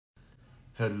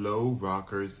Hello,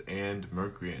 rockers and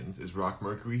Mercuryans. Is Rock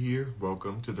Mercury here?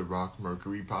 Welcome to the Rock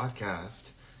Mercury podcast.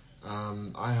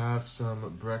 I have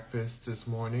some breakfast this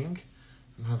morning.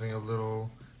 I'm having a little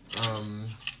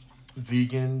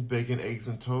vegan bacon, eggs,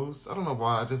 and toast. I don't know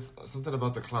why. Something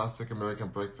about the classic American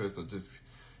breakfast I just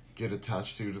get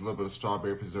attached to. There's a little bit of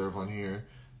strawberry preserve on here.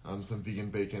 Some vegan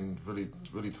bacon, really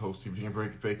toasty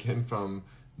vegan bacon from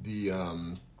the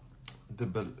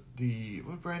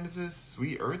what brand is this?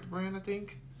 Sweet Earth brand, I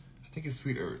think. I think it's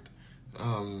Sweet Earth.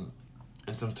 And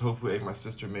some tofu egg my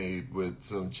sister made with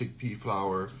some chickpea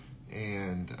flour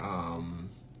and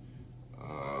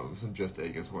some just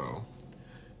egg as well.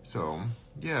 So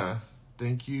yeah,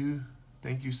 thank you,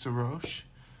 Sarosh,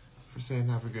 for saying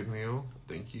have a good meal.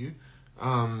 Thank you.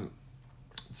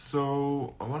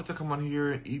 So I wanted to come on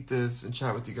here and eat this and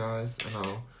chat with you guys, and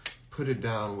I'll put it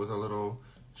down with a little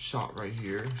shot right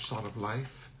here, shot of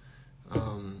life.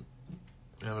 I'm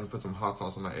gonna put some hot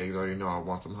sauce on my eggs. I already know I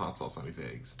want some hot sauce on these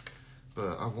eggs,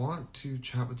 but I want to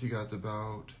chat with you guys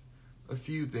about a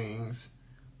few things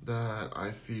that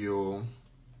I feel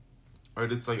are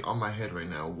just like on my head right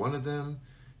now. One of them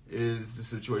is the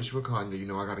situation with Kanye. You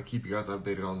know, I gotta keep you guys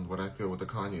updated on what I feel with the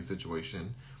Kanye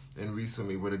situation. And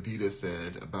recently, what Adidas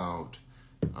said about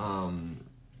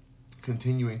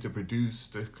continuing to produce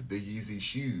the Yeezy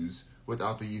shoes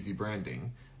without the Yeezy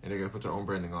branding, and they're gonna put their own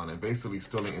branding on it, basically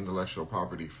stealing intellectual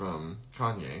property from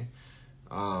Kanye.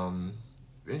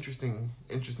 Interesting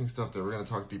stuff that we're gonna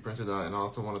talk deeper into that, and I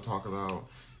also want to talk about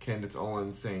Candace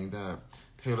Owens saying that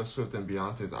Taylor Swift and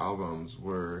Beyonce's albums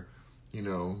were,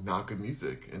 not good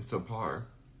music and subpar.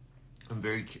 I'm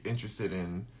very interested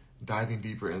in diving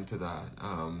deeper into that.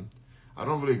 I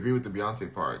don't really agree with the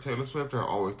Beyonce part. Taylor Swift, I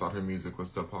always thought her music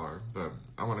was subpar, but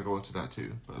I want to go into that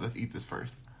too. But let's eat this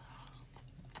first.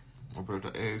 I'll put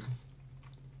the egg.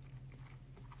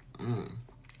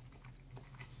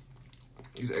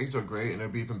 These eggs are great, and they'll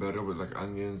be even better with like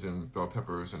onions and bell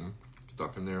peppers and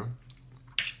stuff in there.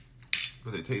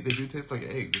 But they do taste like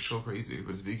eggs. It's so crazy,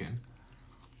 but it's vegan.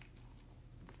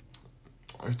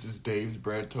 It's just Dave's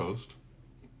bread toast.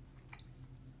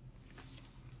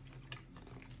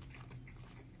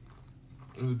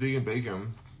 And the vegan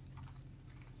bacon.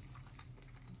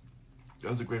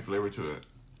 That's a great flavor to it.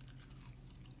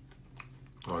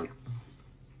 Like,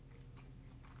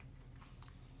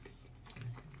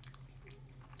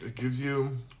 it gives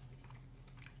you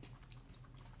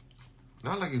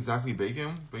not like exactly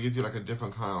bacon, but it gives you like a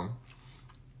different kind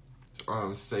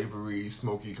of savory,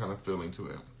 smoky kind of feeling to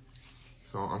it.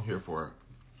 So I'm here for it.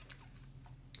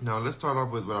 Now let's start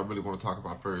off with what I really want to talk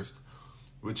about first,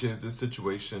 which is the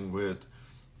situation with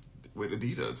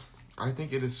Adidas. I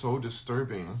think it is so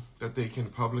disturbing that they can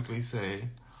publicly say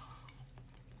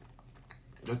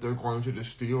that they're going to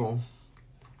just steal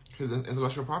his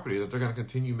intellectual property, that they're going to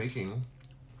continue making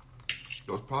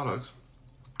those products,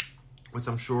 which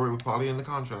I'm sure it was probably in the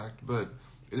contract, but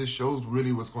it just shows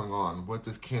really what's going on, what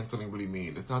does canceling really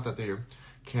mean. It's not that they're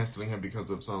canceling him because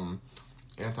of some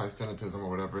anti-Semitism or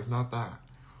whatever. It's not that.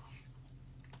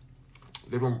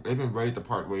 They've been ready to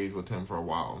part ways with him for a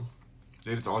while.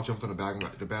 They just all jumped on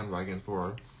the bandwagon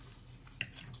for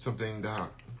something that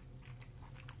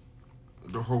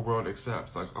the whole world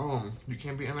accepts. Like, oh, you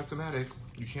can't be anti-Semitic.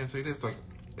 You can't say this. Like,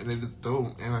 and they just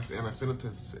throw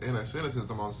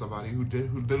anti-Semitism on somebody who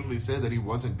literally said that he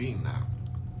wasn't being that.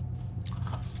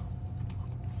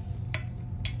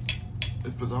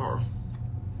 It's bizarre.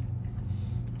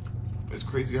 It's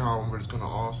crazy how we're just gonna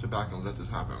all sit back and let this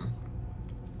happen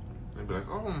and be like,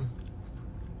 oh,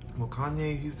 well,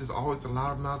 Kanye, he's just always the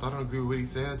loudmouth. I don't agree with what he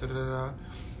said. Da, da, da,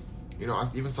 da. I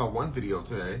even saw one video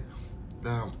today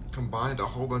that combined a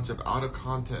whole bunch of out of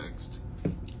context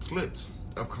clips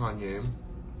of Kanye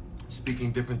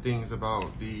speaking different things about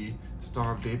the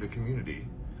Star of David community.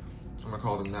 I'm gonna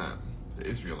call them that, the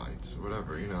Israelites, or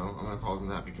whatever. I'm gonna call them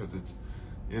that because it's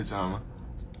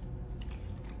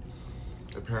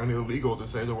apparently illegal to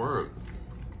say the word.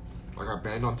 Like, I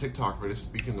banned on TikTok for just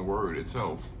speaking the word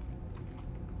itself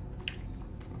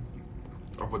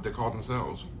of what they call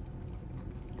themselves,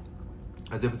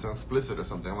 as if it's explicit or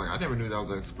something. I'm like, I never knew that was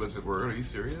an explicit word. Are you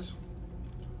serious?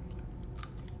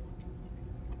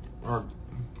 But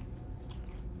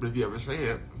if you ever say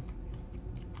it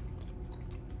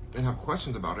and have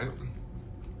questions about it,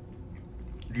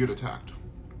 you get attacked.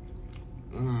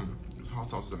 This hot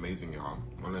sauce is amazing, y'all.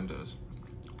 Melinda's.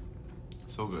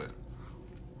 So good.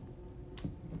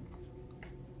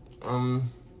 I'm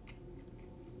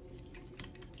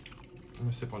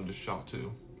gonna sip on this shot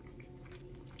too.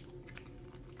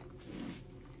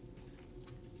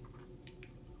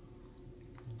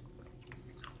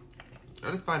 I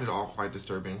just find it all quite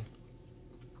disturbing.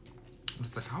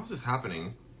 It's like, how is this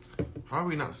happening? How are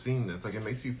we not seeing this? Like, it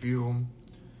makes you feel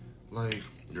like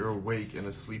you're awake in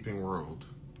a sleeping world.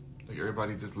 Like,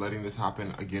 everybody's just letting this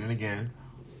happen again and again.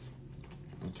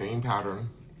 The same pattern.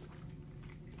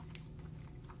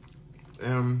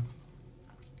 And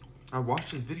I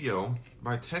watched this video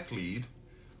by Tech Lead,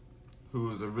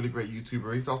 who is a really great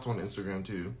YouTuber. He's also on Instagram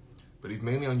too, but he's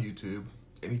mainly on YouTube.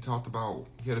 And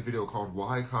he had a video called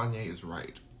Why Kanye is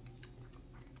Right.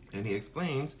 And he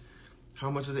explains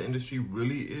how much of the industry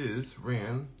really is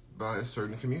ran by a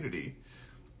certain community.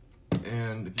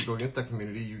 And if you go against that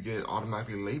community, you get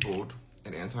automatically labeled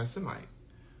an anti-Semite.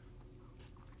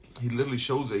 He literally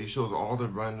shows it. He shows all the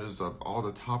runners of all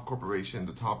the top corporations,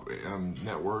 the top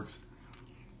networks,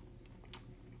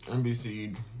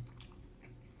 NBC,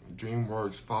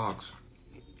 DreamWorks, Fox,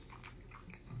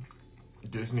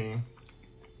 Disney,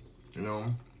 you know.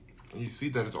 And you see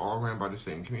that it's all ran by the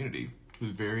same community,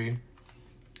 who's very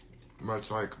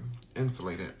much like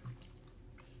insulated.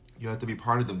 You have to be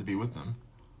part of them to be with them.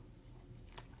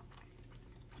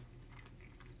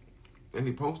 And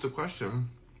he posed a question,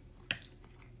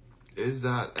 is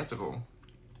that ethical?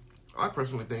 I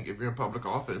personally think if you're in public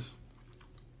office,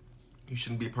 you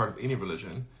shouldn't be a part of any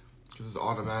religion, because it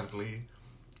automatically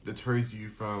deters you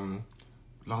from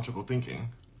logical thinking.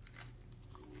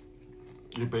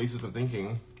 Your basis of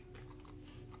thinking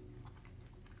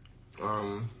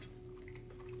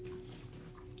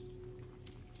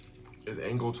is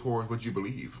angled towards what you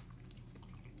believe.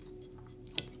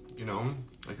 You know,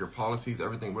 like your policies,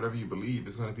 everything, whatever you believe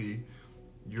is going to be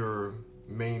your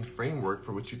main framework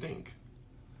for what you think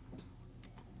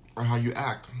or how you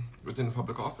act within the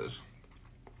public office.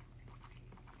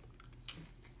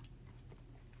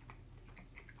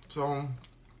 So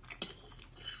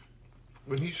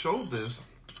when he showed this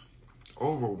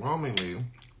overwhelmingly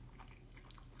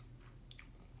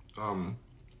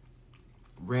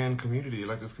ran community,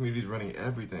 like this community is running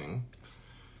everything,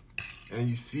 and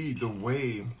you see the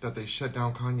way that they shut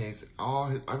down Kanye's,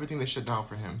 everything they shut down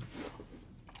for him,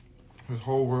 his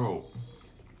whole world.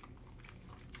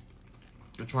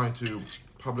 They're trying to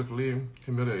publicly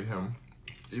humiliate him,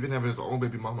 even having his own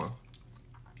baby mama,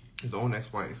 his own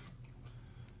ex-wife,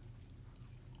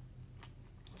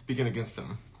 speaking against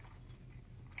him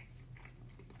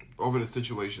over the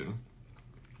situation,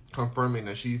 confirming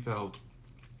that she felt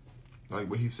like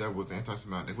what he said was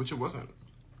anti-Semitic, which it wasn't.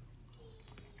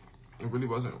 It really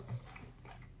wasn't.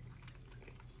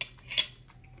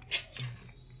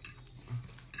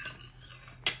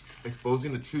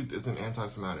 Exposing the truth isn't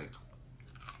anti-Semitic.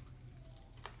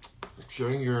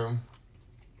 Sharing your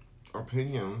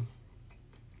opinion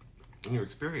and your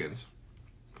experience,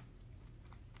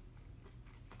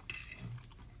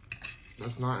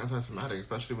 that's not anti-Semitic,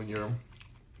 especially when you're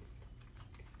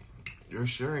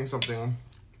sharing something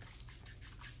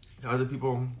that other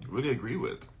people really agree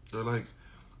with. They're like,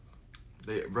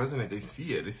 they resonate, they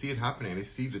see it happening, they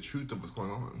see the truth of what's going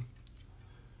on.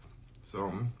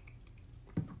 So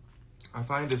I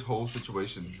find this whole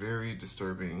situation very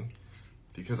disturbing,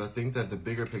 because I think that the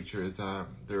bigger picture is that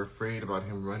they're afraid about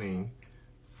him running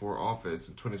for office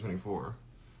in 2024.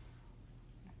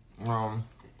 I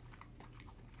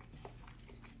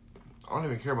don't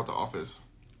even care about the office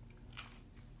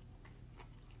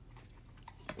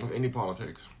of any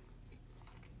politics.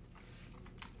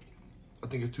 I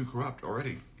think it's too corrupt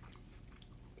already.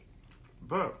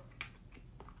 But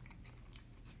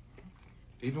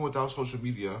even without social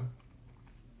media,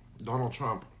 Donald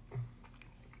Trump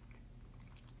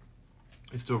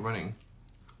is still running,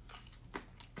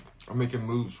 or making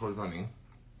moves towards running,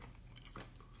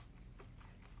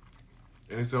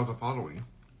 and he still has a following.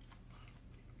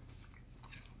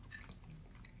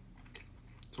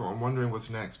 So I'm wondering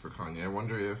what's next for Kanye. I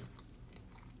wonder if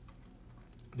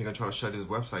they're gonna try to shut his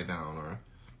website down, or,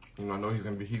 you know, I know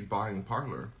he's buying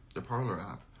Parler, the Parler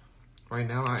app. Right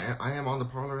now, I am on the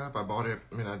Parler app. I bought it.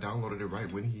 I downloaded it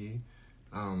right when he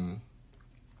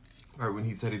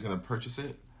said he's gonna purchase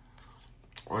it,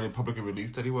 or they publicly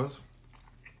released that he was.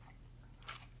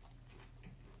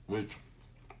 Which,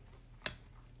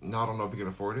 now I don't know if he can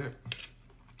afford it.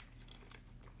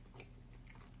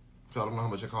 So I don't know how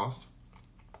much it costs.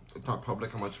 It's not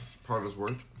public how much Parler's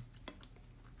worth.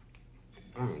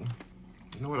 You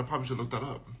know what? I probably should look that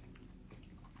up.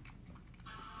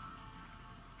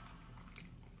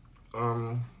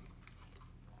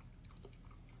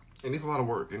 It needs a lot of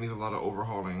work. It needs a lot of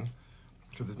overhauling,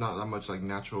 because there's not that much like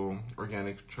natural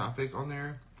organic traffic on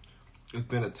there. It's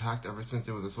been attacked ever since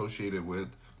it was associated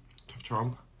with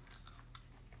Trump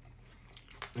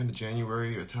and the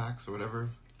January attacks or whatever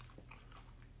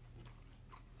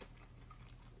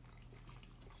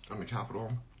on the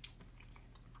Capitol.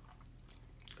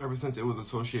 ever since it was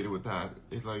associated with that,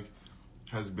 it like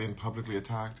has been publicly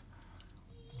attacked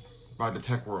by the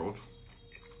tech world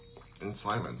and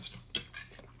silenced.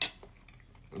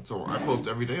 And so I post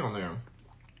every day on there,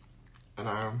 and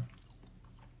I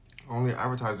only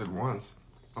advertised it once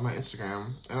on my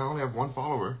Instagram, and I only have 1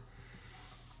 follower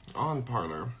on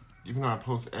Parler, even though I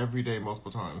post every day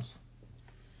multiple times.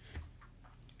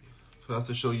 So that's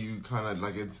to show you kind of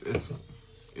like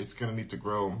it's gonna need to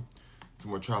grow to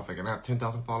more traffic. And I have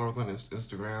 10,000 followers on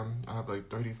Instagram. I have like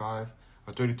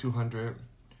 3,200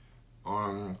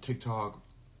 on TikTok.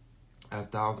 I have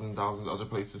thousands other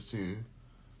places too.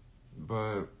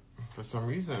 But for some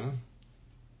reason,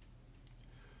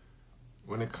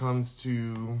 when it comes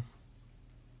to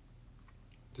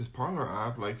this Parler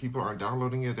app, like people aren't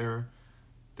downloading it.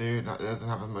 It doesn't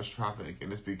have as much traffic,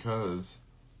 and it's because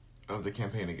of the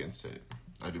campaign against it.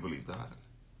 I do believe that.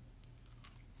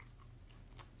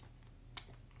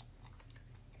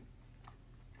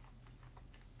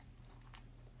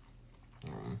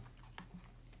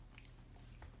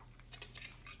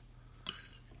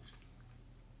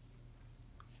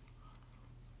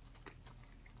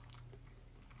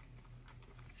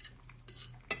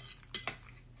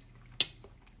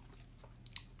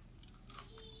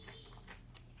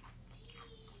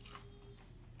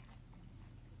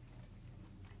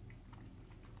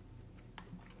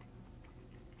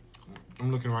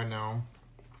 I'm looking right now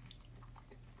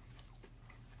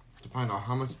to find out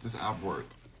how much this app worth.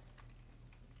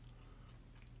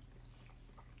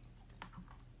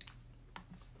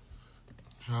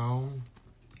 How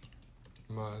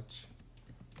much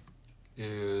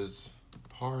is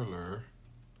Parler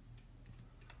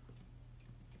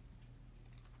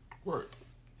worth?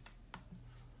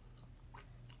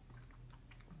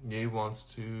 Ye wants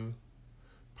to.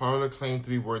 Parler claimed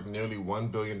to be worth nearly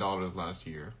 $1 billion last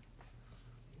year.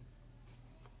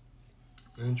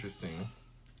 Interesting.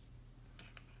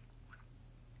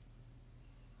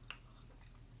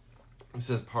 It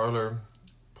says Parler,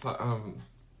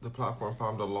 the platform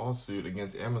filed a lawsuit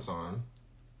against Amazon.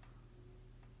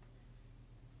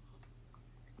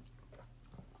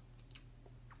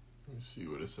 Let me see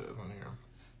what it says on here.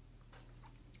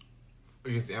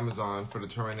 Against Amazon for the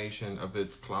termination of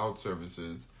its cloud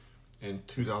services in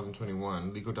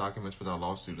 2021. Legal documents for that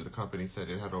lawsuit of the company said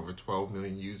it had over 12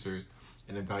 million users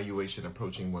and a valuation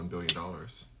approaching $1 billion.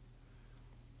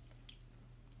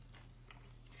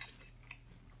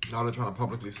 Now they're trying to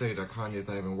publicly say that Kanye is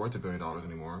not even worth $1 billion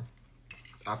anymore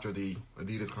after the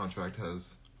Adidas contract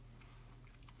has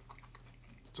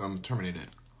terminated.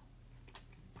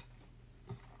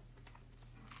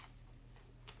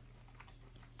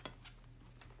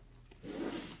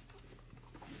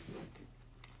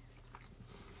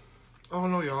 Oh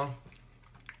no, y'all.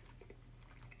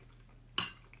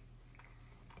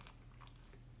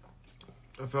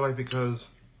 I feel like because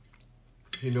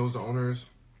he knows the owners,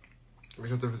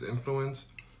 because of his influence,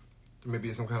 there may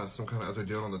be some kind of other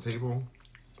deal on the table.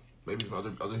 Maybe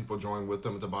some other people join with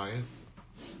them to buy it.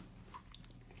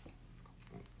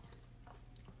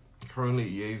 Currently,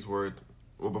 EA's worth,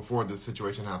 well, before this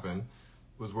situation happened,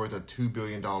 was worth at $2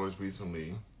 billion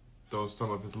recently. Though some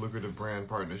of his lucrative brand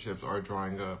partnerships are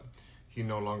drying up, he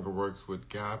no longer works with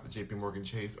Gap, JP Morgan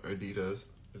Chase, or Adidas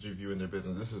is reviewing their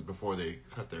business. This is before they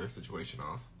cut their situation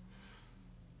off.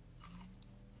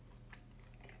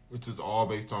 Which is all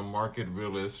based on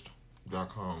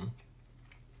marketrealist.com.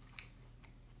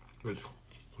 Which,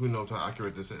 who knows how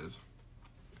accurate this is.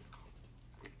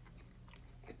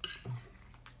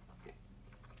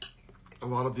 A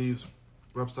lot of these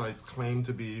websites claim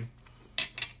to be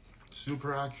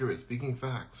super accurate, speaking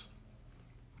facts.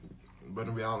 But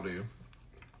in reality,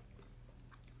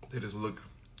 they just look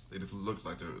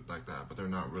like they're like that, but they're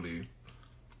not really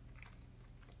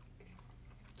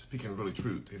speaking really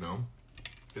truth, you know?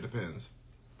 It depends.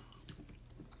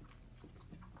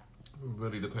 It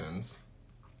really depends.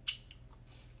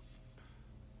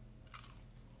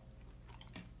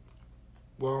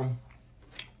 Well,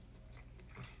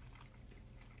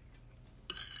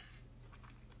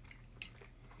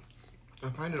 I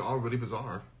find it all really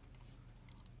bizarre.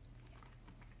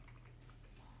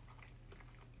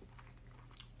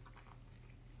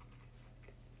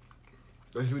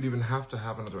 That he would even have to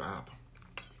have another app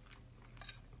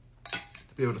to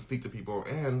be able to speak to people,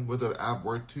 and with an app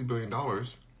worth $2 billion, or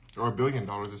 $1 billion,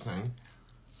 they're saying,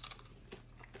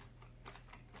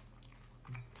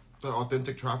 the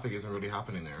authentic traffic isn't really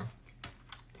happening there.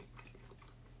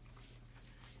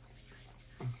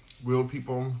 Will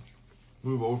people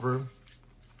move over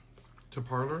to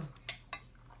Parler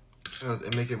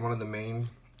and make it one of the main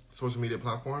social media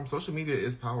platforms? Social media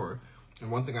is power.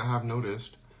 And one thing I have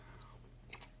noticed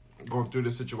going through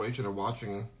this situation and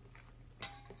watching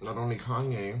not only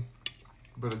Kanye,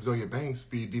 but Azealia Banks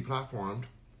be deplatformed,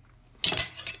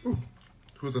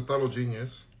 who's a fellow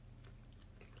genius.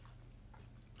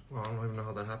 Well, I don't even know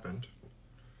how that happened.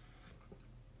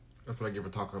 That's what I give a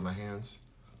taco in my hands.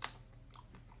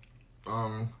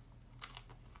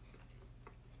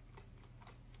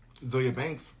 Azealia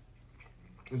Banks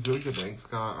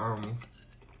got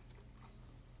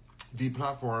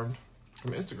deplatformed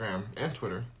from Instagram and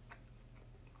Twitter.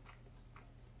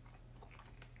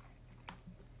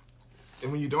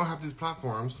 And when you don't have these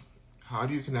platforms, how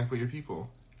do you connect with your people?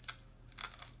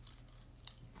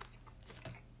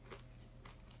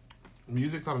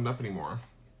 Music's not enough anymore.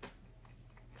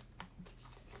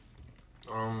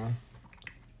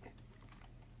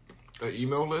 An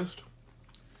email list.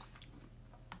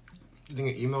 You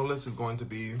think an email list is going to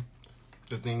be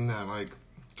the thing that like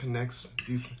connects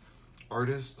these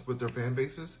artists with their fan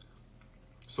bases?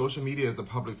 Social media is the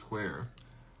public square.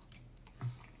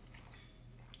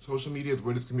 Social media is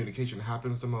where this communication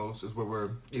happens the most, is where we're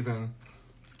even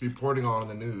reporting on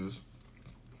the news.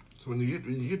 So when you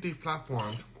get these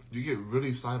platforms, you get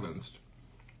really silenced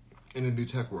in the new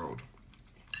tech world.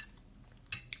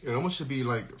 It almost should be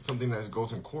like something that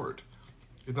goes in court.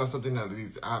 It's not something that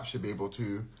these apps should be able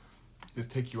to just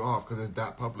take you off because it's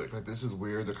that public. Like, this is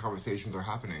where the conversations are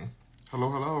happening. Hello,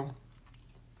 hello.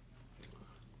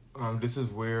 This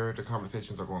is where the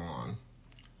conversations are going on.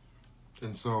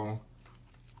 And so,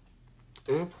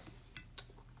 if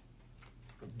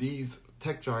these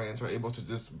tech giants are able to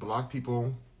just block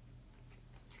people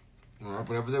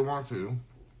whenever they want to,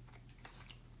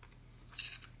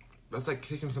 that's like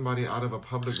kicking somebody out of a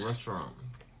public restaurant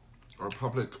or a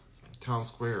public town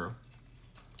square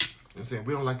and saying,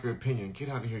 we don't like your opinion, get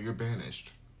out of here, you're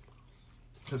banished.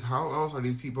 Because how else are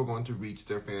these people going to reach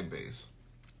their fan base?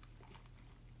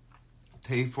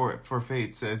 Tay for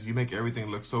Fate says, you make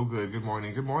everything look so good. Good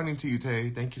morning. Good morning to you,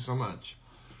 Tay. Thank you so much.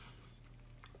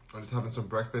 I'm just having some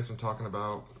breakfast and talking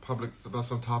about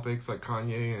some topics like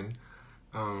Kanye and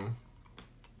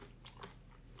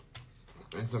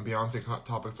some Beyonce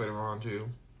topics later on too.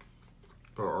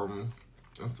 But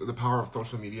the power of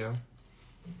social media.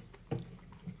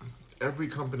 Every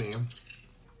company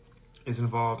is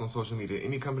involved on social media.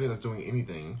 Any company that's doing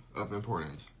anything of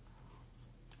importance.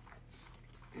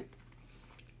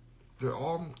 They're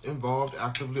all involved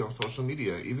actively on social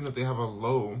media. Even if they have a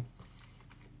low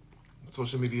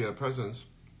social media presence,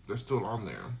 they're still on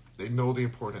there. They know the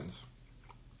importance.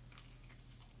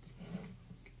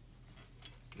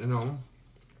 You know,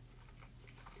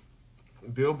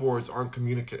 billboards aren't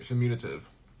communicative.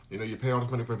 You know, you pay all this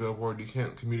money for a billboard, you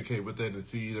can't communicate with it and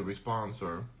see the response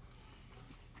or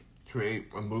create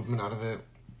a movement out of it.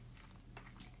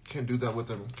 Can't do that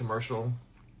with a commercial.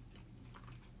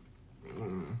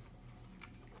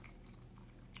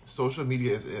 Social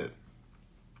media is it.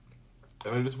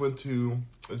 And I just went to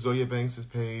Azealia Banks'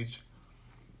 page,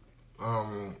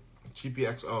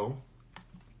 GPXO,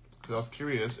 because I was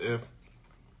curious if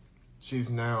she's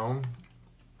now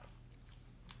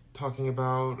talking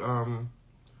about,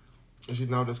 she's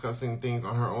now discussing things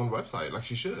on her own website, like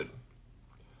she should.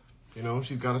 You know,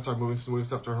 she's got to start moving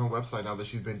stuff to her own website now that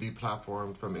she's been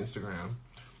deplatformed from Instagram.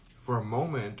 For a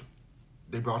moment,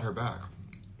 they brought her back.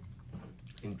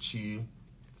 And she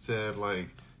said, like,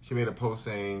 she made a post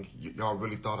saying, y'all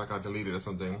really thought I got deleted or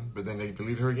something, but then they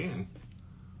deleted her again.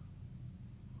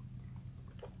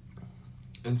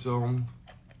 And so,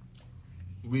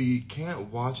 we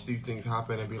can't watch these things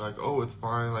happen and be like, oh, it's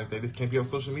fine, like, they just can't be on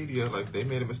social media, like, they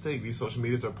made a mistake. These social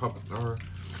medias are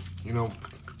you know,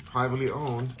 privately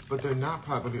owned, but they're not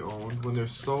privately owned when they're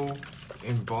so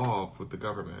involved with the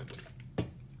government,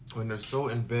 when they're so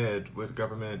in bed with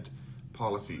government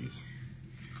policies.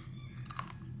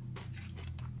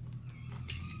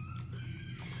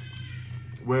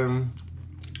 When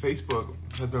Facebook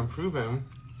has been proven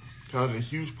to have a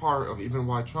huge part of even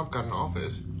why Trump got in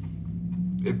office,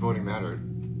 if voting mattered.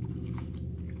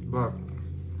 But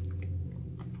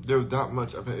there was that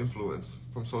much of an influence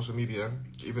from social media,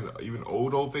 even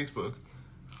old Facebook,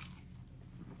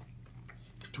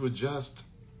 to adjust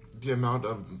the amount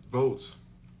of votes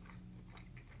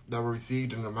that were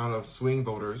received and the amount of swing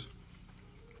voters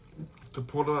to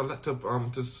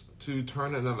to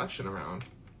turn an election around.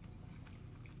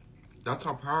 That's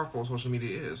how powerful social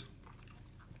media is.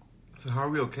 So how are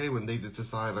we okay when they just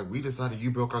decide, like, we decided you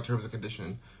broke our terms and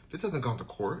conditions? This hasn't gone to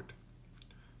court.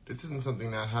 This isn't something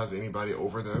that has anybody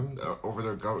over them,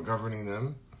 governing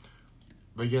them.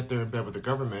 But yet they're in bed with the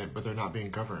government, but they're not being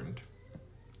governed.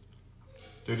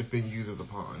 They're just being used as a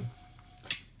pawn.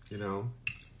 You know?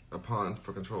 A pawn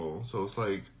for control. So it's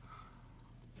like,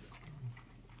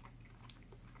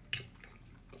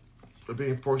 are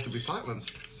being forced to be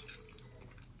silenced.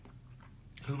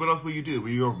 Because what else will you do? Will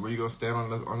you go stand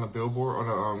on a billboard,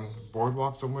 on a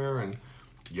boardwalk somewhere and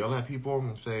yell at people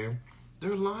and say,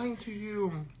 they're lying to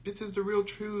you, this is the real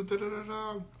truth, da da da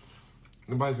da.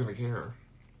 Nobody's going to care.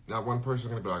 Not one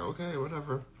person's going to be like, okay,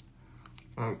 whatever.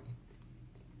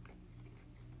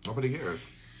 Nobody cares.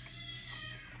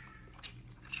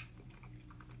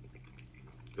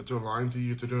 If they're lying to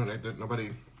you, if they're doing it,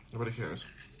 nobody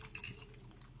cares.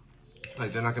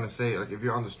 Like, they're not going to say it. Like, if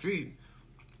you're on the street,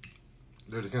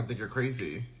 they're just going to think you're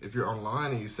crazy. If you're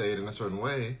online and you say it in a certain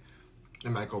way,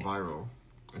 it might go viral.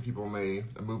 And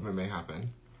a movement may happen.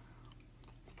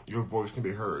 Your voice can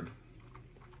be heard.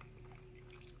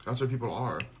 That's where people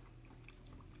are.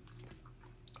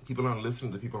 People aren't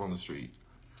listening to people on the street.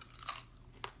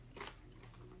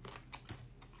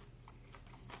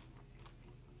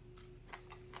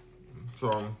 So,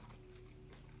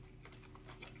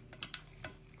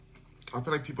 I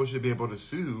feel like people should be able to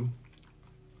sue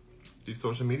these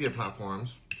social media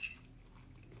platforms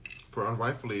for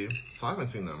unrightfully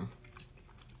silencing them.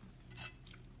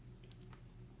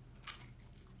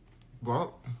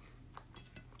 Well,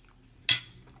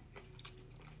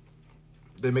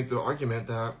 they make the argument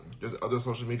that there's other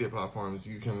social media platforms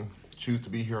you can choose to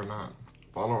be here or not.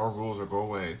 Follow our rules or go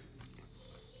away.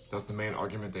 That's the main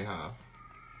argument they have.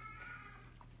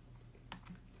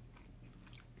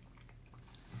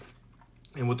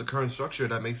 And with the current structure,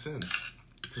 that makes sense.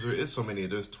 Because there is so many.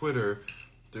 There's Twitter,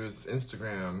 there's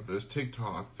Instagram, there's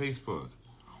TikTok, Facebook.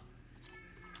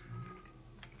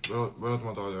 What else am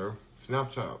I talking there?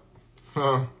 Snapchat.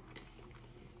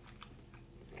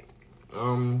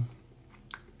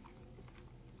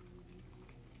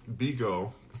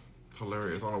 Bigo.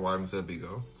 Hilarious. I don't know why I haven't said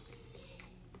Bigo.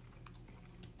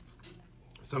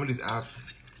 Some of these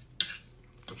apps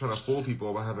are trying to fool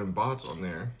people by having bots on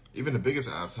there. Even the biggest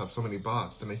apps have so many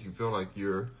bots to make you feel like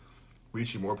you're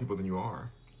reaching more people than you are.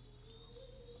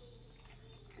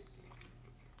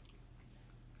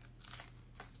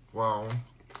 While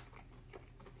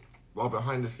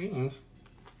behind the scenes,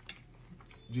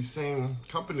 these same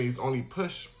companies only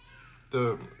push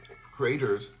the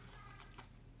creators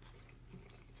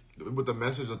with the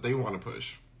message that they want to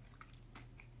push.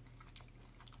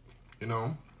 You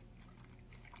know?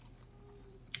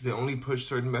 They only push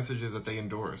certain messages that they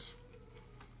endorse.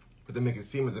 But they make it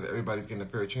seem as if everybody's getting a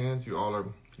fair chance. You all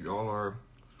are,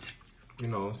 you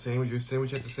know, saying what you have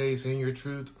to say, saying your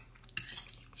truth,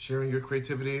 sharing your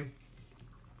creativity,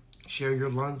 sharing your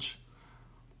lunch.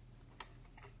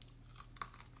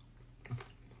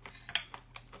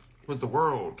 With the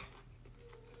world.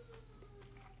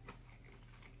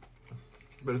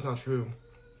 But it's not true.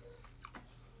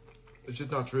 It's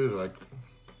just not true. Like,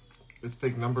 it's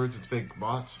fake numbers, it's fake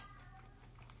bots.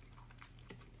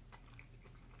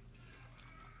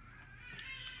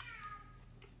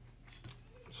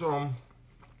 So,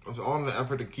 it's all in the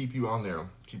effort to keep you on there,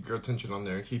 keep your attention on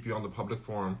there, keep you on the public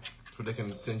forum so they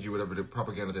can send you whatever the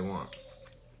propaganda they want.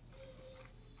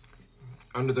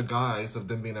 Under the guise of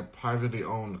them being a privately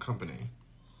owned company.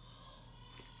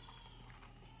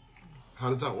 How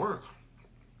does that work?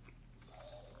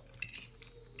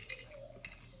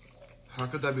 How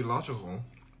could that be logical?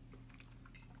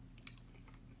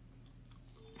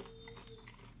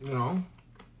 You know?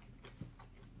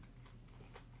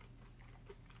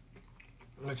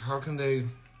 Like, how can they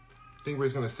think we're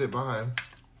just gonna sit by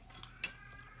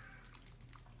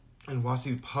and watch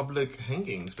these public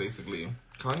hangings, basically?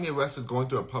 Kanye West is going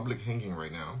through a public hanging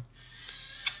right now.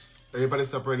 Everybody's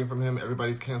separating from him.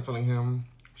 Everybody's canceling him,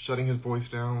 shutting his voice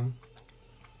down.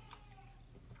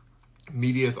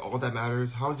 Media is all that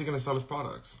matters. How is he going to sell his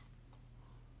products?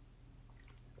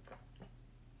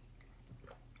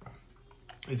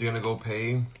 Is he going to go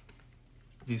pay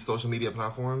these social media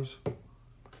platforms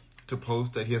to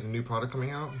post that he has a new product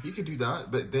coming out? He could do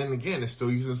that, but then again, it's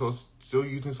still using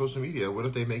social media. What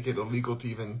if they make it illegal to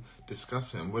even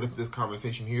discuss him? What if this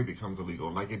conversation here becomes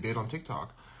illegal, like it did on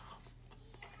TikTok?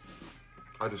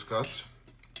 I discussed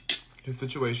his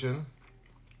situation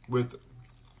with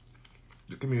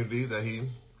the community that he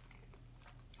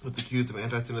was accused of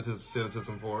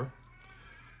anti-Semitism for,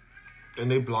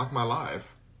 and they blocked my live.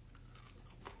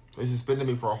 They suspended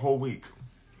me for a whole week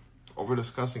over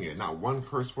discussing it. Not one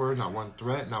curse word, not one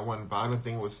threat, not one violent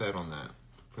thing was said on that.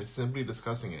 For simply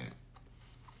discussing it.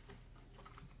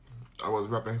 I was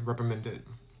reprimanded.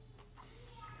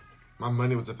 My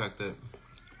money was affected.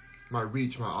 My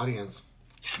reach, my audience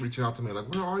reaching out to me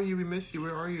like, where are you? We miss you.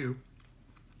 Where are you?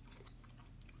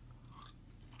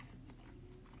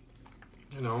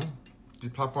 You know,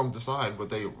 these platforms decide what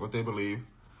they believe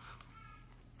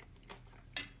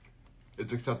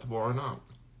it's acceptable or not.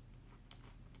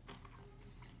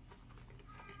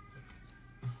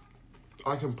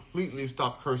 I completely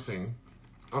stopped cursing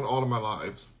on all of my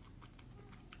lives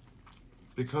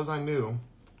because I knew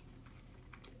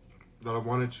that I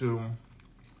wanted to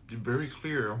be very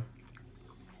clear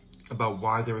about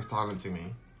why they were silencing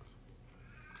me.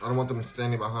 I don't want them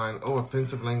standing behind, oh,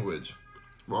 offensive language.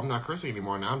 Well, I'm not cursing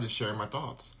anymore now. I'm just sharing my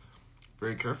thoughts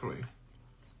very carefully.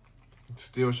 It's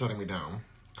still shutting me down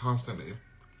constantly.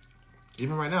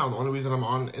 Even right now, the only reason I'm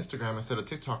on Instagram instead of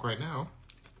TikTok right now,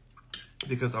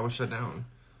 because I was shut down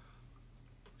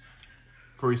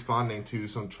for responding to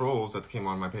some trolls that came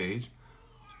on my page.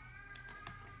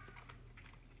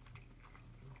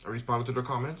 I responded to their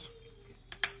comments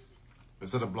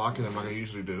instead of blocking them like I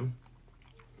usually do.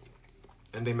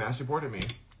 And they mass reported me.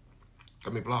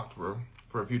 Got me blocked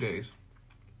for a few days.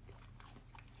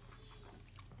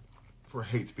 For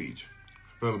hate speech.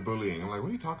 For bullying. I'm like, what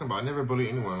are you talking about? I never bully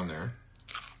anyone on there.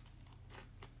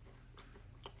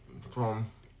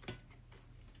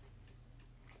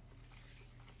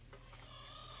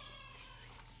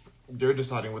 They're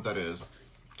deciding what that is.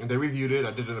 And they reviewed it.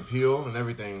 I did an appeal and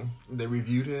everything. They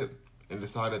reviewed it and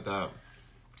decided that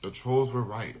the trolls were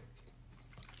right.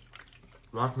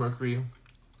 Rock Mercury,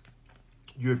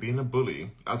 you're being a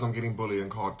bully, as I'm getting bullied and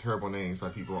called terrible names by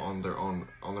people on their own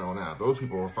app. Those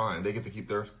people are fine. They get to keep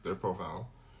their profile.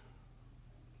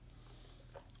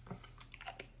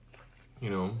 You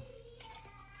know,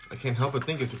 I can't help but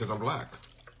think it's because I'm black.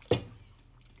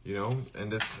 You know,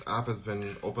 and this app has been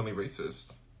openly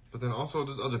racist. But then also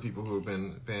there's other people who have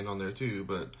been banned on there too,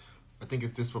 but I think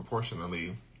it's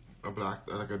disproportionately a black,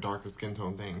 like a darker skin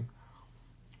tone thing.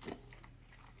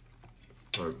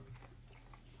 But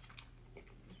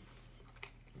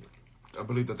I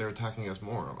believe that they're attacking us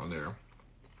more on there.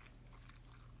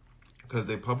 Because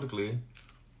they publicly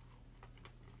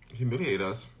humiliate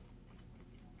us.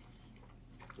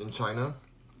 In China,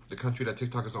 the country that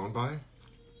TikTok is owned by,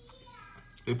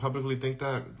 they publicly think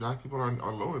that black people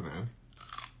are lower than.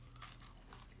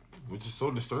 Which is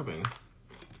so disturbing.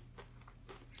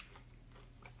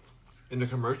 In the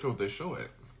commercials, they show it.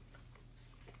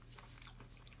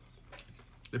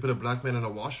 They put a black man in a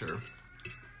washer.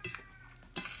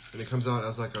 And it comes out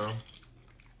as like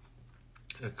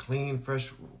a clean,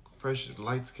 fresh,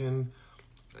 light-skinned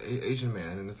Asian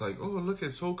man. And it's like, oh, look,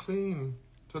 it's so clean.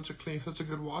 Such a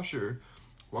good washer.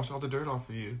 Wash all the dirt off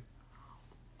of you.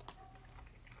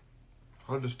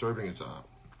 How disturbing is that?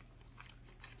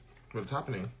 But it's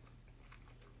happening.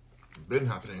 Been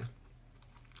happening.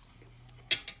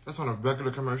 That's on a regular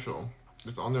commercial.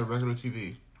 It's on their regular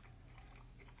TV.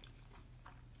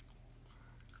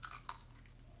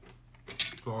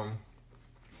 So,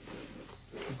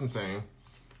 it's insane.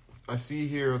 I see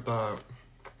here that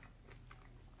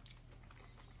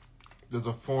there's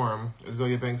a forum.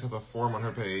 Azealia Banks has a forum on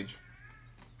her page.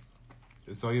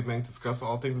 Azealia Banks discuss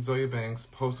all things Azealia Banks.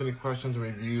 Post any questions or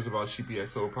reviews about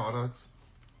SheepyXO products.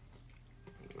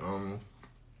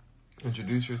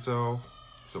 Introduce yourself,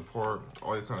 support,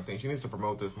 all these kind of things. She needs to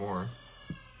promote this more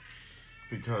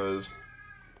because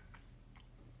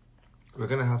we're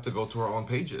going to have to go to our own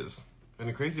pages. And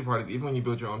the crazy part is even when you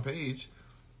build your own page,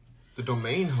 the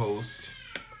domain host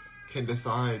can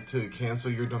decide to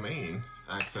cancel your domain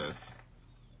access,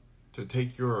 to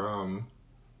take your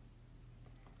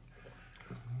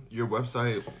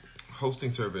website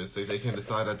hosting service. They can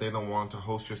decide that they don't want to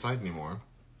host your site anymore.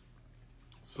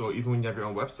 So even when you have your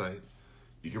own website,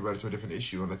 you can run into a different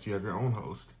issue unless you have your own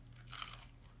host.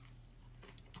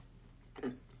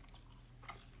 And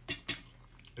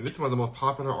this is one of the most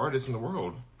popular artists in the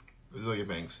world, Azealia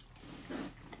Banks.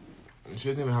 And she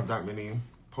doesn't even have that many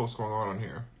posts going on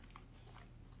here.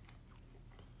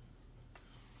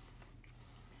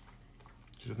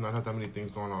 She does not have that many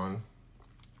things going on.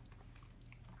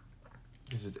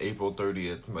 This is April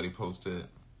 30th. Somebody posted.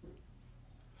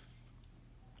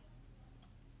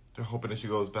 They're hoping that she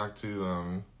goes back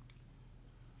to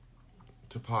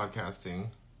podcasting.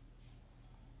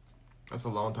 That's a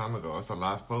long time ago. That's the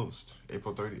last post.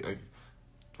 April 30th. Like,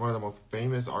 one of the most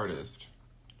famous artists.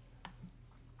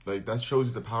 Like, that shows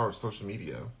you the power of social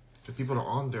media. The people are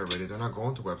on there already. They're not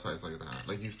going to websites like that.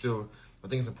 Like, you still, I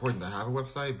think it's important to have a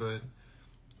website, but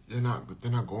they're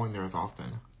not going there as often.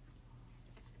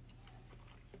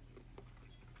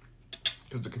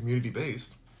 Because the community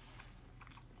based,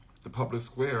 the public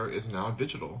square is now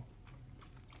digital.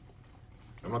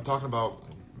 I'm not talking about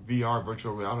VR,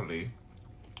 virtual reality.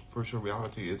 Virtual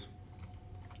reality is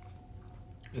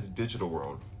digital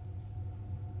world.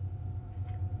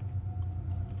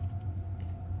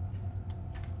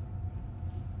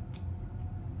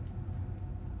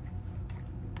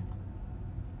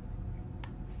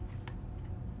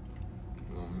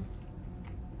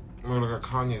 gonna look at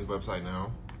Kanye's website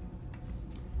now.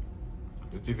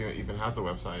 It even has the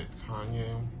website.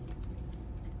 Kanye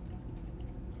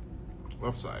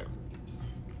website.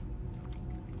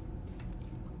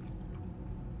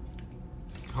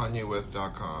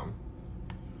 KanyeWest.com.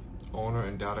 Owner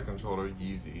and data controller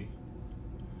Yeezy.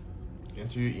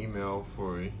 Enter your email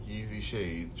for Yeezy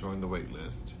shades. Join the wait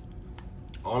list.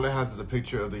 All it has is a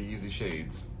picture of the Yeezy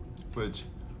shades, which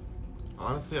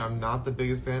honestly I'm not the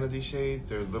biggest fan of these shades.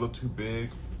 They're a little too big.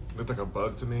 Look like a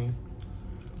bug to me.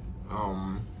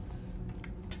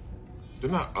 They're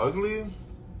not ugly.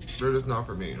 They're just not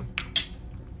for me.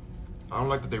 I don't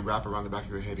like that they wrap around the back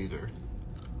of your head either.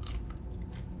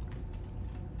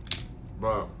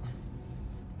 But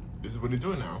this is what he's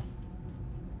doing now.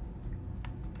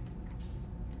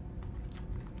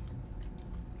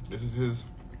 This is his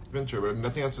venture, but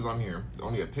nothing else is on here.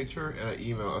 Only a picture and an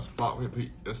email, a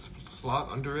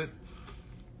slot under it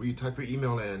where you type your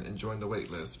email in and join the wait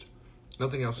list.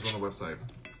 Nothing else is on the website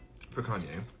for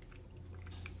Kanye.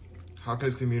 How can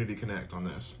his community connect on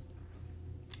this?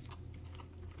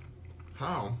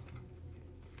 How?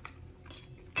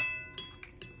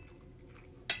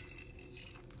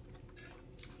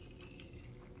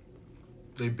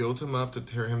 They built him up to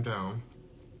tear him down.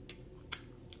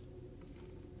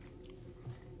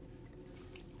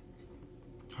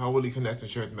 How will he connect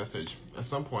and share the message? At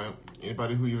some point,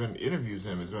 anybody who even interviews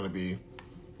him is going to be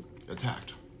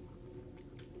attacked.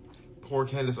 Poor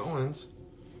Candace Owens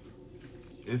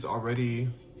is already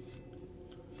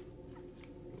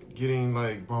getting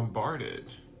like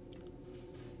bombarded.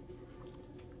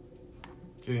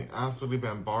 Getting absolutely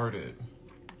bombarded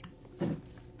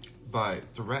by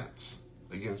threats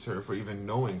against her for even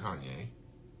knowing Kanye.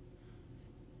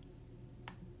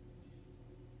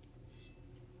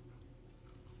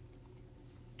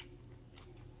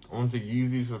 I went to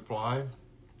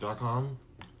YeezySupply.com.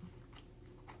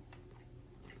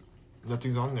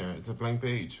 Nothing's on there. It's a blank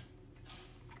page.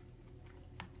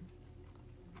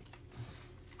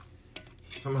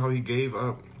 Somehow he gave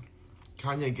up.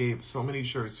 Kanye gave so many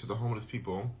shirts to the homeless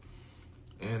people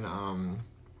in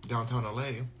downtown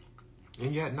LA,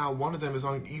 and yet not one of them is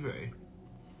on eBay.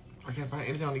 I can't find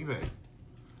anything on eBay.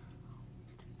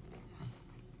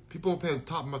 People pay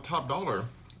top dollar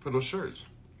for those shirts.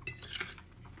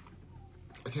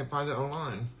 I can't find it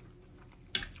online.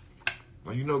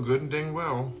 Now you know good and dang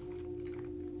well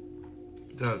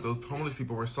that those homeless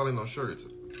people were selling those shirts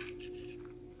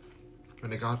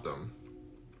when they got them.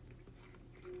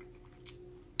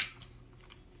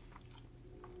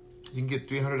 You can get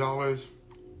 $300,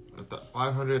 $500,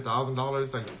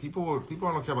 $1,000. Like people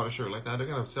don't care about a shirt like that. They're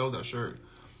gonna sell that shirt.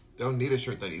 They don't need a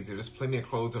shirt that easy. There's plenty of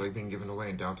clothes that are being given away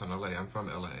in downtown LA. I'm from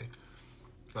LA.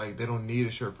 Like they don't need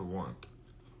a shirt for warmth.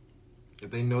 If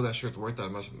they know that shirt's worth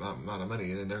that much amount of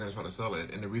money, then they're gonna try to sell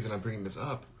it. And the reason I'm bringing this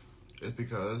up is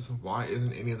because why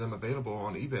isn't any of them available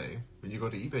on eBay? When you go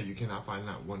to eBay, you cannot find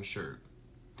not one shirt.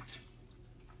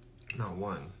 Not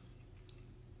one.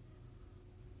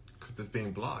 Because it's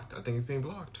being blocked. I think it's being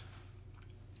blocked.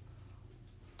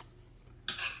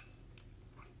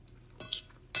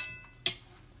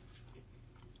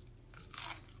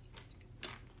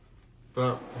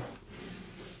 But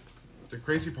the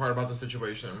crazy part about the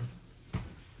situation,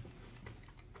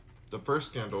 the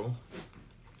first scandal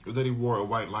was that he wore a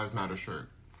White Lives Matter shirt.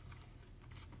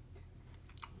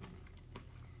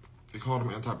 They called him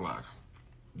anti-black.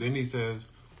 Then he says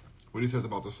what he says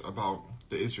about this, about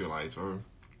the Israelites or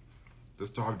the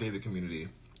Star of David community.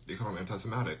 They call him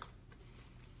anti-Semitic.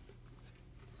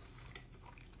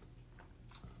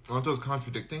 Aren't those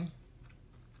contradicting?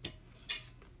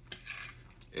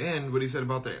 And what he said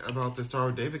about the Star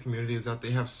of David community is that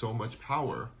they have so much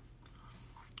power.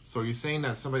 So you're saying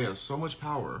that somebody has so much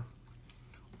power,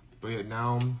 but yet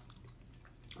now,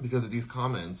 because of these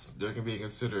comments, they're being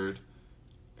considered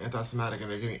anti-Semitic and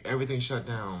they're getting everything shut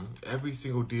down, every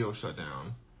single deal shut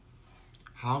down.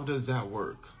 How does that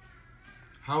work?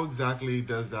 How exactly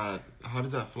does that, how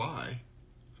does that fly?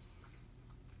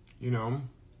 You know,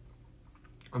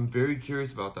 I'm very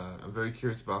curious about that. I'm very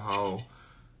curious about how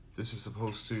this is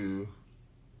supposed to,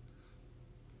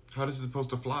 how this is supposed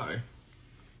to fly.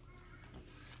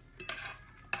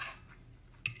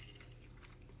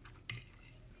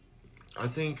 I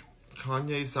think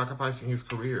Kanye sacrificing his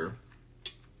career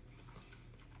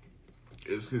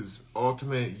is his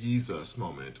ultimate Yeezus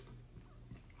moment.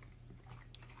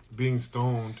 Being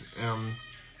stoned and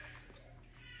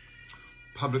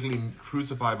publicly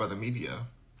crucified by the media.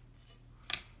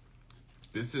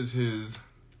 This is his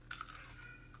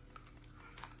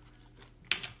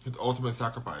ultimate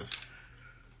sacrifice.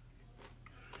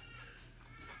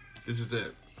 This is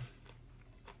it.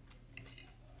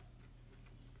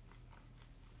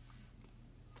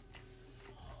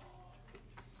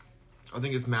 I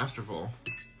think it's masterful.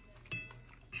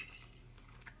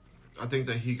 I think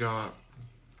that he got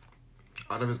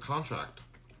out of his contract.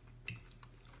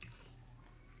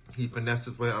 He finessed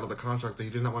his way out of the contracts that he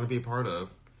did not want to be a part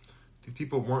of. These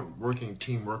people weren't working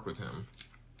teamwork with him.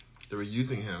 They were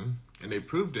using him, and they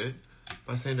proved it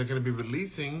by saying they're going to be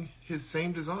releasing his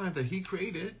same designs that he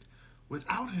created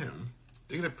without him.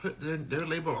 They're going to put their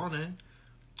label on it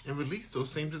and release those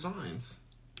same designs.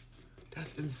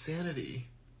 That's insanity.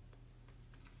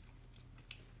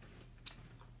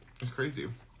 It's crazy.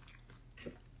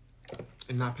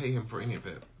 And not pay him for any of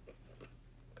it.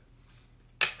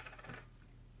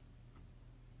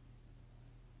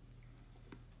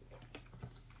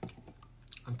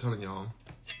 I'm telling y'all,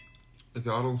 if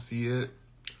y'all don't see it,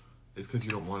 it's because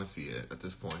you don't want to see it at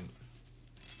this point.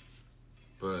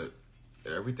 But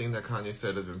everything that Kanye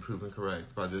said has been proven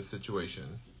correct by this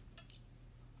situation.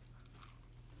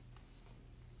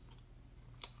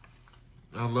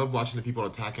 I love watching the people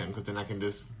attack him because then I can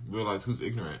just realize who's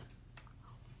ignorant.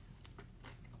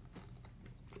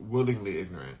 Willingly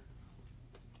ignorant.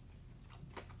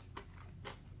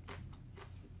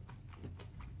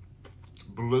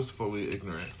 Blissfully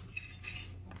ignorant.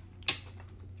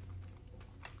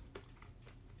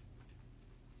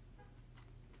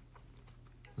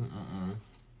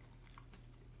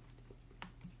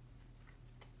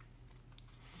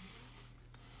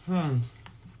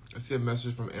 I see a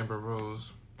message from Amber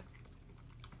Rose.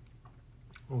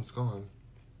 Oh, it's gone.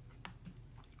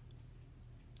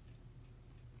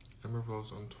 Amber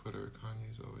Rose on Twitter.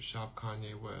 Kanye's over.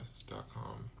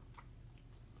 ShopKanyeWest.com.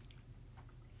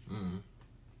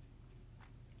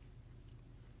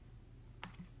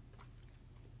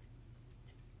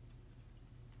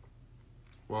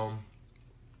 Well,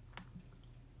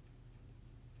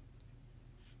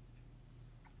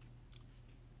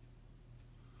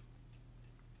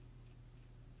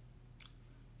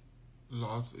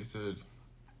 lost. It said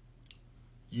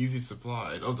Yeezy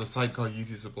Supplied. Oh, the site called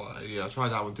Yeezy Supplied. Yeah, I tried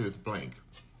that one too. It's blank.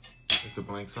 It's a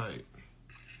blank site.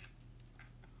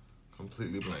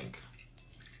 Completely blank.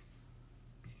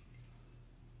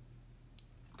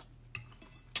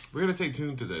 We're gonna stay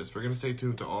tuned to this. We're gonna stay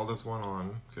tuned to all that's going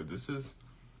on because this is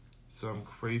some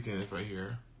craziness right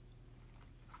here.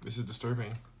 This is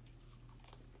disturbing.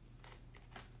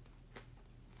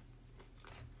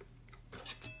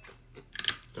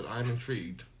 But I'm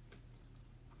intrigued.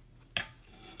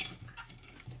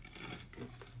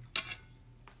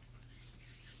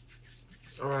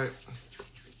 All right,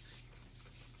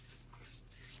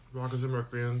 Rockers and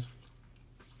Mercuryans.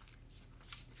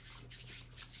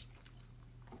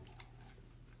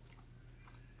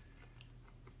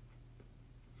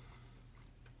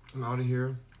 I'm out of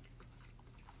here.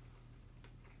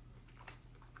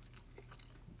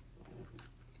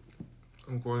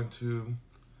 I'm going to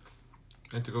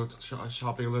go to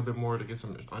shopping a little bit more to get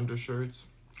some undershirts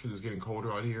because it's getting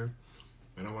colder out here,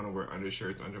 and I want to wear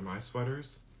undershirts under my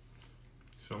sweaters.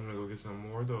 So I'm gonna go get some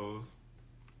more of those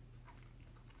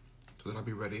so that I'll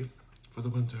be ready for the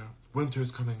winter.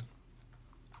 Winter's coming.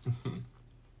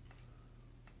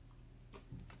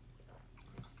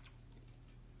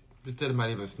 Instead, it might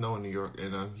even snow in New York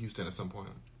and Houston at some point.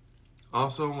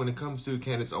 Also, when it comes to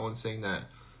Candace Owens saying that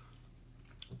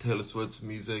Taylor Swift's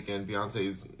music and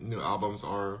Beyonce's new albums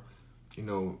are, you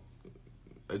know,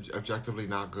 objectively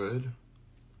not good,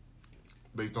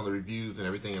 based on the reviews and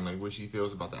everything, and like what she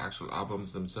feels about the actual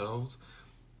albums themselves,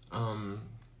 I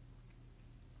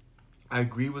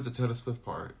agree with the Taylor Swift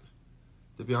part.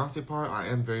 The Beyonce part, I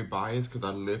am very biased because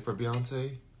I live for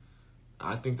Beyonce.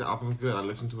 I think the album is good. I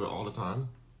listen to it all the time.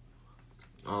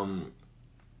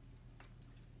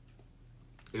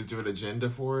 Is there an agenda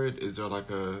for it? Is there like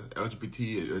a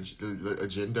LGBT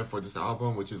agenda for this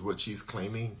album, which is what she's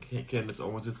claiming, Candace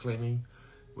Owens is claiming,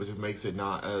 which makes it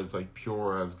not as like pure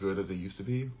or as good as it used to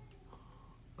be?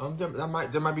 There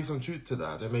might be some truth to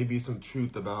that. There may be some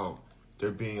truth about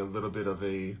there being a little bit of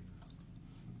a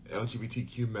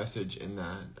LGBTQ message in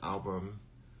that album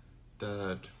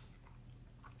that,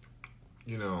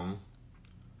 you know,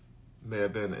 may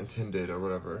have been intended or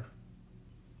whatever.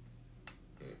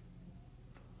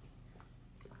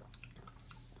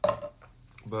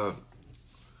 But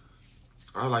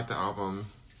I like the album.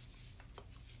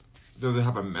 Does it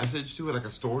have a message to it, like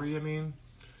a story? I mean,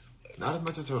 not as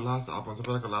much as her last albums. I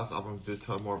feel like her last albums did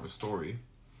tell more of a story.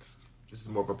 This is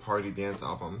more of a party dance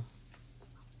album.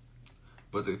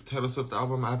 But the Taylor Swift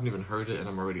album, I haven't even heard it, and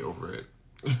I'm already over it.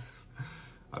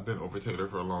 I've been over Taylor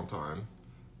for a long time.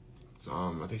 So,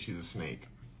 I think she's a snake.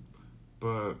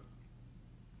 But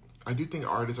I do think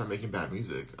artists are making bad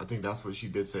music. I think that's what she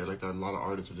did say, like that a lot of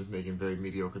artists are just making very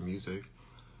mediocre music.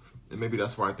 And maybe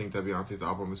that's why I think that Beyonce's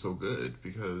album is so good,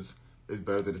 because it's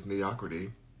better than its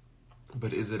mediocrity.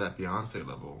 But is it at Beyonce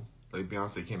level? Like,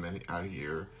 Beyonce came out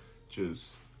here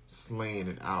just slaying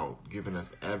it out, giving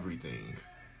us everything.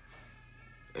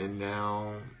 And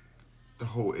now the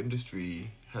whole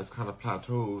industry has kind of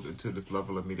plateaued into this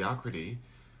level of mediocrity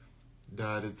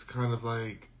that it's kind of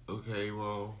like, okay,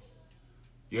 well,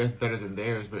 yeah, it's better than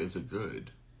theirs, but is it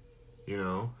good? You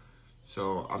know?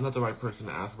 So I'm not the right person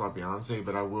to ask about Beyonce,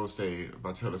 but I will say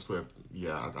about Taylor Swift,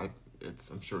 yeah,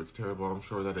 I'm sure it's terrible. I'm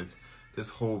sure that it's this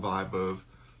whole vibe of,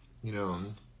 you know,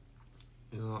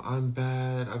 I'm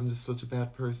bad. I'm just such a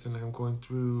bad person. I'm going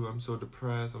through. I'm so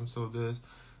depressed. I'm so this,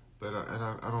 but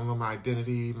I don't know my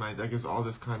identity. I guess all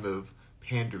this kind of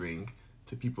pandering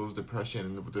to people's depression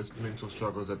and this mental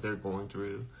struggles that they're going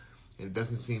through. And it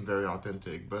doesn't seem very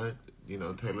authentic, but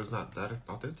Taylor's not that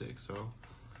authentic. So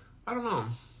I don't know.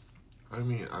 I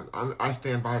mean, I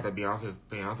stand by that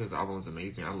Beyonce's album is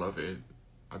amazing. I love it.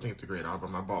 I think it's a great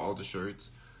album. I bought all the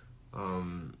shirts.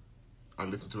 I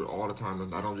listen to it all the time,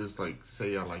 and I don't just like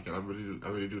say I like it. I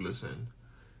really do listen.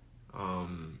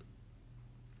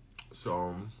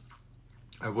 So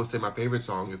I will say my favorite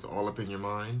song is "All Up in Your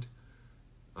Mind."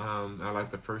 I like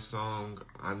the first song,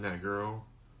 "I'm That Girl,"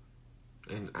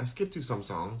 and I skip through some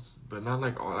songs, but not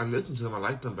like all. I listen to them, I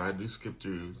like them, but I do skip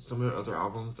through some of the other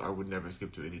albums. I would never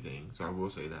skip through anything, so I will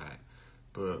say that.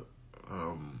 But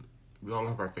we all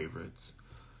have our favorites,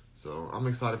 so I'm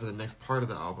excited for the next part of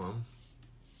the album.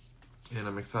 And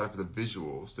I'm excited for the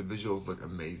visuals. The visuals look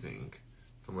amazing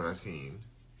from what I've seen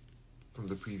from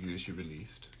the preview she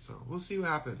released. So we'll see what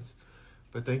happens.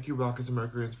 But thank you, Rockers and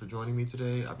Mercuryans, for joining me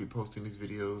today. I'll be posting these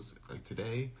videos like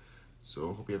today.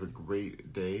 So hope you have a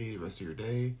great day, the rest of your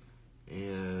day.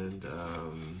 And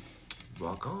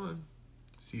rock on.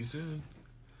 See you soon.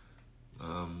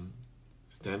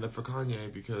 Stand up for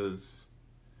Kanye, because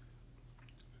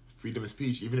freedom of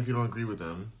speech, even if you don't agree with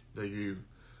them,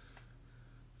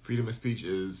 freedom of speech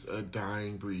is a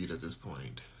dying breed at this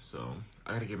point. So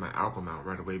I gotta get my album out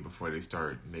right away before they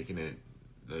start making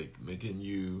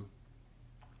you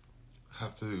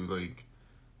have to like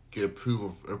get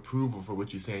approval for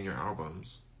what you say in your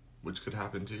albums, which could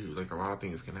happen too. Like, a lot of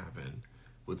things can happen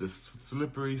with this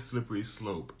slippery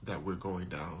slope that we're going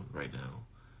down right now.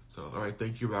 So, all right,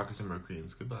 thank you, Rockers and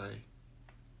Mercuryans. Goodbye.